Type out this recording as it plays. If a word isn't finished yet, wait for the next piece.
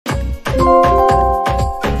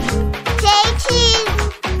Say cheese.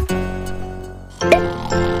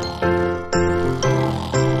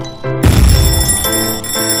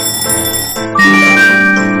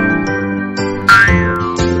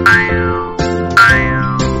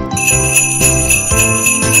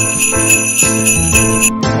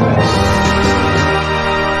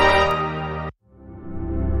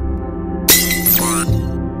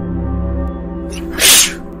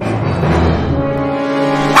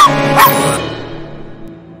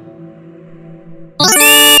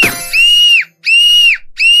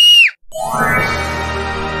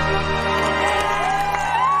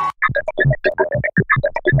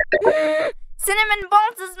 Cinnamon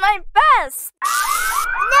Buns is my best!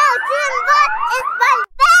 No, Cinnamon Buns is my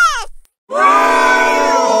best!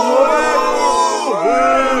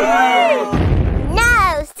 No,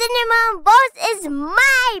 Cinnamon Buns is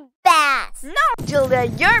my best! No, Julia,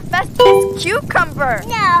 your best is cucumber!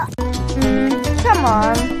 No. Come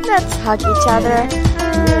on, let's hug each other.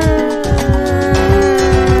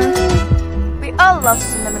 We all love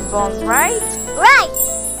cinnamon buns, right? Right!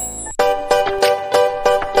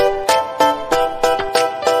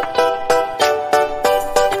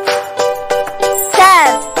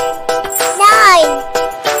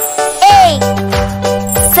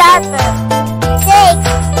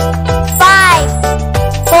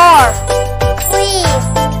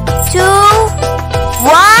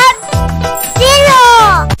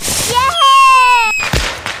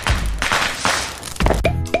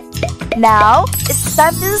 Now, it's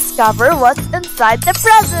time to discover what's inside the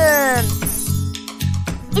present.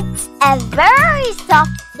 It's a very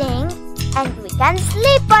soft thing and we can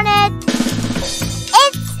sleep on it.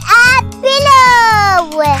 It's a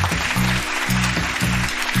pillow!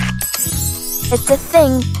 It's a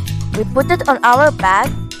thing. We put it on our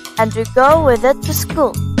bag and we go with it to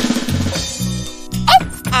school.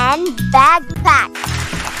 It's an backpack.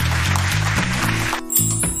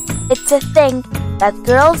 It's a thing that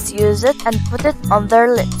girls use it and put it on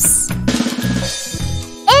their lips.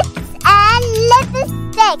 It's a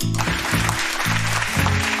lipstick.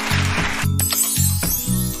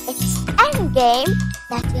 It's a game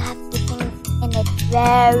that you have to think in it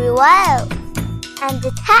very well. And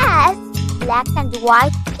it has black and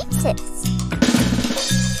white pieces.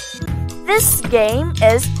 This game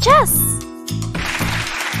is chess.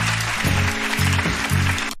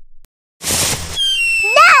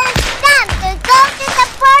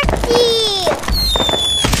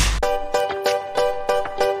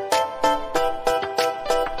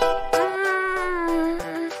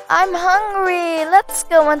 I'm hungry. Let's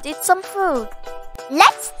go and eat some food.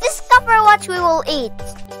 Let's discover what we will eat.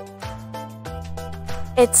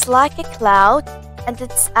 It's like a cloud and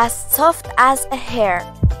it's as soft as a hair.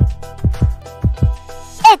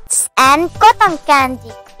 It's an cotton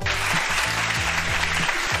candy.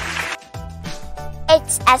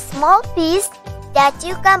 It's a small piece that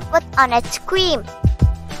you can put on ice cream.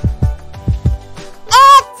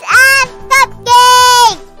 It's a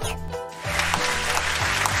cupcake!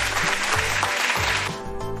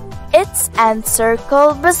 It's an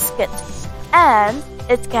circle biscuit and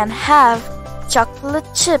it can have chocolate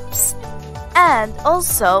chips. And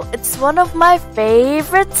also, it's one of my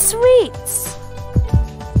favorite sweets.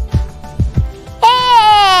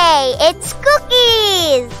 Hey, it's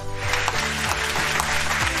cookies!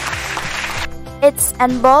 It's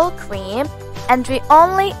an ball cream and we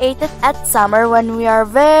only eat it at summer when we are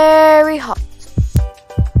very hot.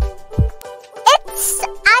 It's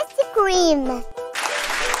ice cream.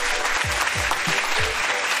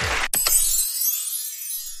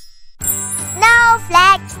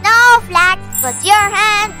 Snowflake, snowflake, put your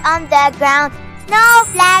hand on the ground.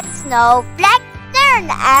 Snowflake, snowflake, turn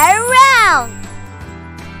around.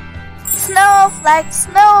 Snowflakes,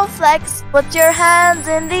 snowflakes, put your hands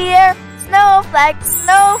in the air. Snowflakes,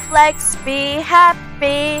 snowflakes, be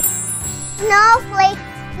happy. Snowflake,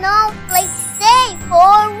 snowflake, say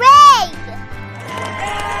hooray!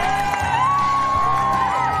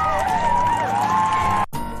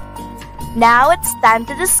 Now it's time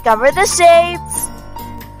to discover the shapes.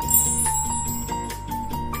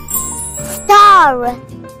 Star,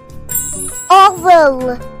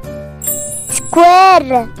 oval,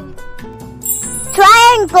 square,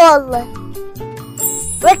 triangle,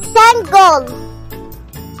 rectangle,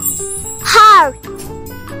 heart,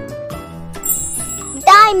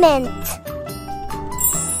 diamond,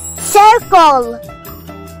 circle.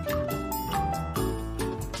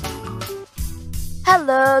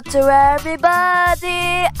 Hello to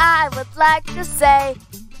everybody, I would like to say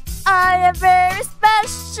I am very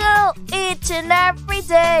special each and every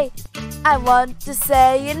day. I want to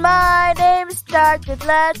say in my name start with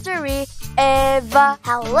letter E. Eva.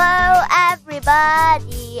 Hello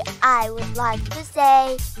everybody, I would like to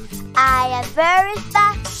say I am very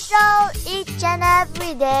special each and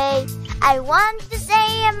every day. I want to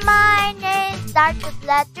say in my name start with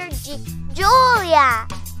letter G. Julia.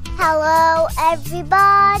 Hello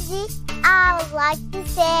everybody, I would like to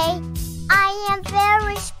say I am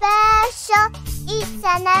very special each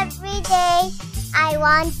and every day. I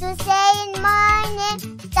want to say in my